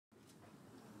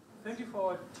Thank you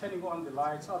for turning on the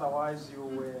lights. Otherwise, you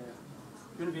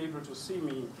wouldn't be able to see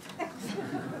me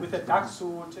with a dark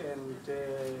suit, and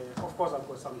of course, I've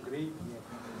got some gray here.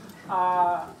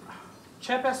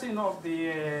 Chairperson of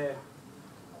the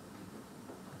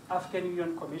African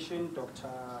Union Commission, Dr.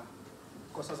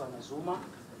 Nkosazana Zuma,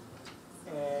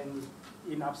 and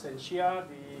in absentia,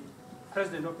 the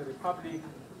President of the Republic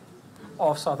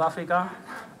of South Africa,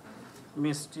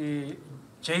 Mr.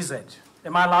 JZ.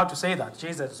 Am I allowed to say that?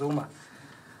 JZ Zuma.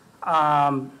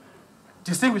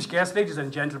 Distinguished guests, ladies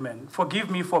and gentlemen, forgive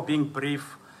me for being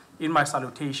brief in my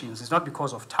salutations. It's not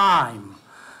because of time,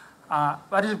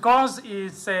 but it's because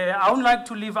I would like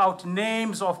to leave out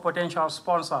names of potential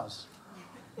sponsors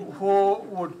who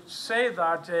would say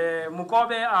that,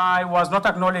 Mukobe, I was not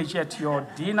acknowledged at your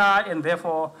dinner, and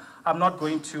therefore I'm not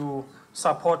going to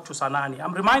support Thusanani.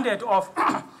 I'm reminded of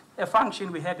a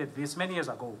function we had at Wits many years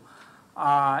ago,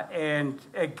 and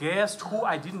a guest who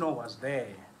I didn't know was there,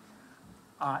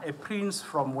 a prince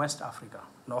from West Africa,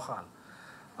 Nongxa,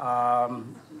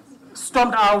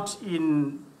 stormed out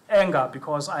in anger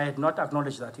because I had not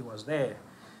acknowledged that he was there.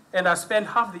 And I spent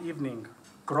half the evening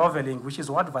groveling, which is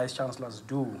what vice chancellors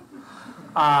do,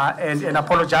 and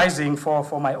apologizing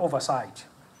for my oversight.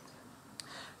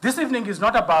 This evening is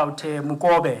not about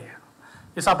Mukobe.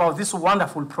 It's about this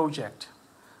wonderful project,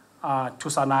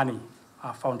 Thusanani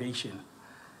Foundation.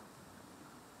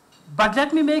 But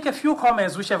let me make a few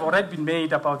comments which have already been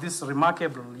made about this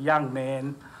remarkable young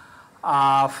man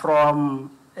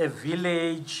from a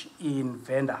village in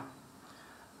Venda,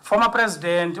 former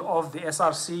president of the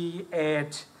SRC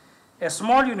at a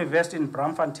small university in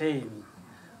Braamfontein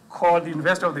called the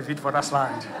University of the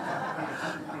Witwatersrand.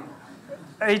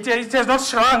 It has not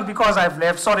shrunk because I've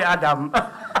left. Sorry, Adam.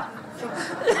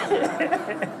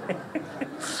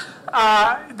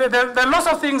 There are lots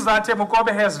of things that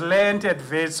Mukobe has learned at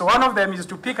Wits. So one of them is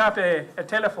to pick up a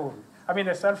cell phone.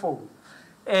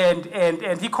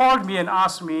 And he called me and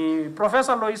asked me,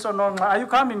 Professor Loyiso Nongxa, are you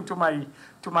coming to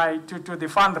the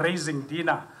fundraising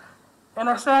dinner? And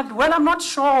I said, well, I'm not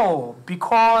sure,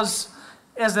 because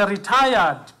as a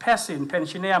retired person,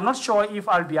 pensioner, I'm not sure if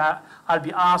I'll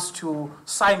be asked to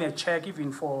sign a check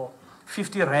even for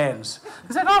 50 rands.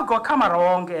 He said, oh, come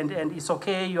along, and it's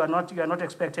okay. You are not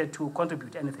expected to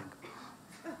contribute anything.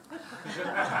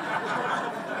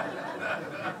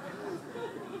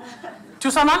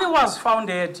 Thusanani was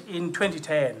founded in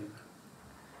 2010.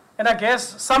 And I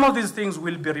guess some of these things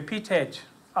will be repeated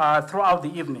throughout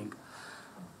the evening.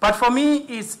 But for me,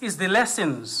 it's the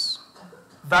lessons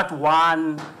that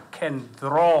one can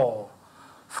draw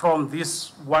from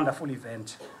this wonderful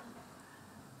event.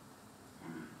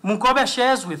 Mukobe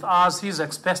shares with us his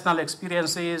personal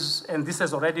experiences, and this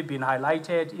has already been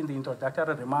highlighted in the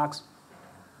introductory remarks,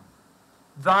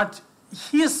 that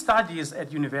his studies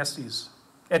at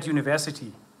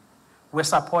university were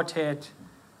supported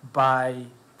by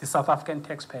the South African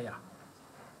taxpayer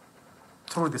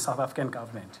through the South African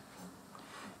government.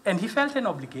 And he felt an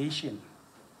obligation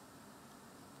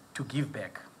to give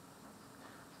back,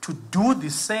 to do the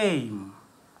same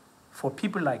for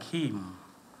people like him,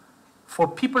 for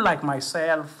people like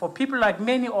myself, for people like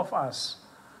many of us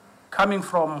coming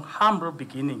from humble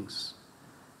beginnings,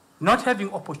 not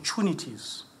having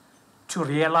opportunities to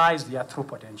realize their true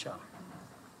potential.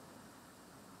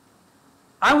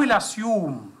 I will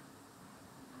assume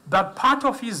that part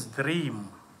of his dream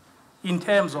in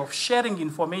terms of sharing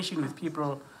information with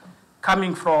people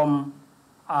coming from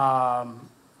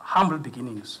humble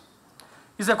beginnings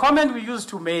is a comment we used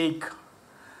to make,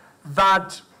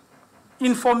 that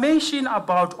information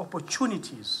about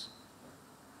opportunities,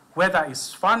 whether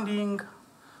it's funding,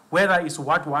 whether it's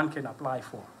what one can apply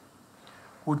for,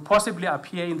 would possibly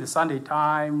appear in the Sunday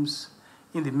Times,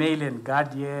 in the Mail and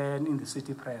Guardian, in the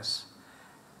City Press.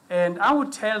 And I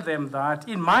would tell them that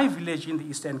in my village in the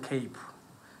Eastern Cape,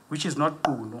 which is not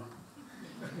Puno,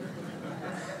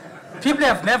 people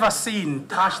have never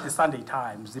touched the Sunday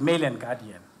Times, the Mail and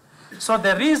Guardian. So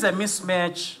there is a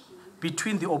mismatch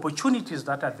between the opportunities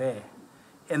that are there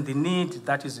and the need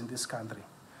that is in this country.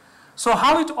 So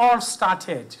how it all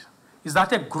started is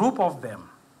that a group of them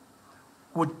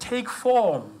would take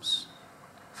forms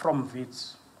from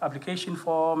Wits, application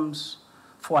forms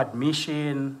for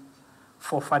admission,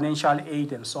 for financial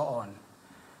aid, and so on,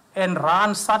 and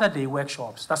run Saturday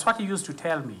workshops. That's what he used to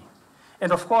tell me.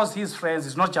 And of course, his friends,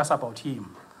 it's not just about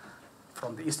him.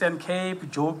 From the Eastern Cape,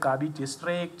 Joe Gabi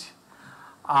district,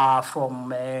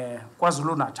 from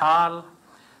KwaZulu-Natal,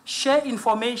 share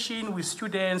information with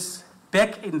students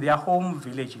back in their home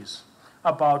villages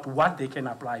about what they can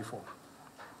apply for.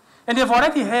 And they've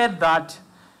already heard that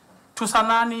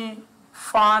Thusanani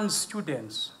funds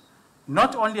students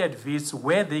not only at Wits,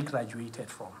 where they graduated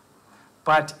from,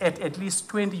 but at least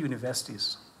 20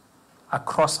 universities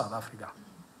across South Africa.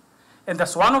 And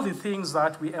that's one of the things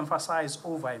that we emphasize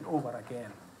over and over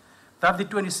again, that the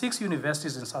 26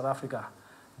 universities in South Africa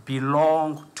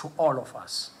belong to all of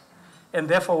us. And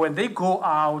therefore, when they go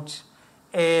out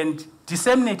and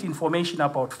disseminate information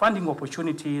about funding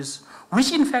opportunities,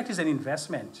 which in fact is an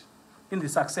investment in the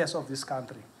success of this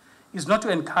country, is not to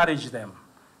encourage them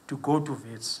to go to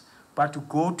Wits, but to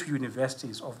go to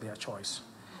universities of their choice.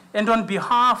 And on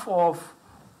behalf of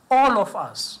all of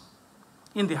us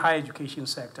in the higher education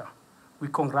sector, we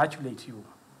congratulate you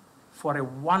for a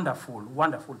wonderful,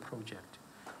 wonderful project.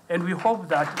 And we hope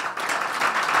that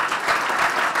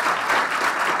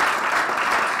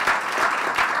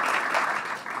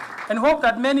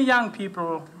many young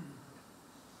people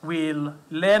will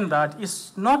learn that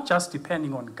it's not just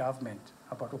depending on government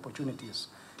about opportunities,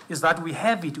 it's that we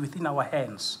have it within our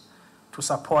hands to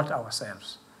support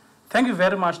ourselves. Thank you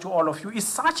very much to all of you. It's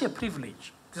such a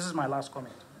privilege. This is my last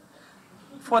comment.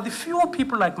 For the few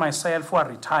people like myself who are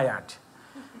retired,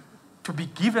 to be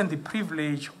given the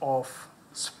privilege of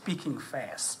speaking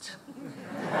first.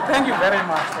 Thank you very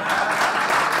much.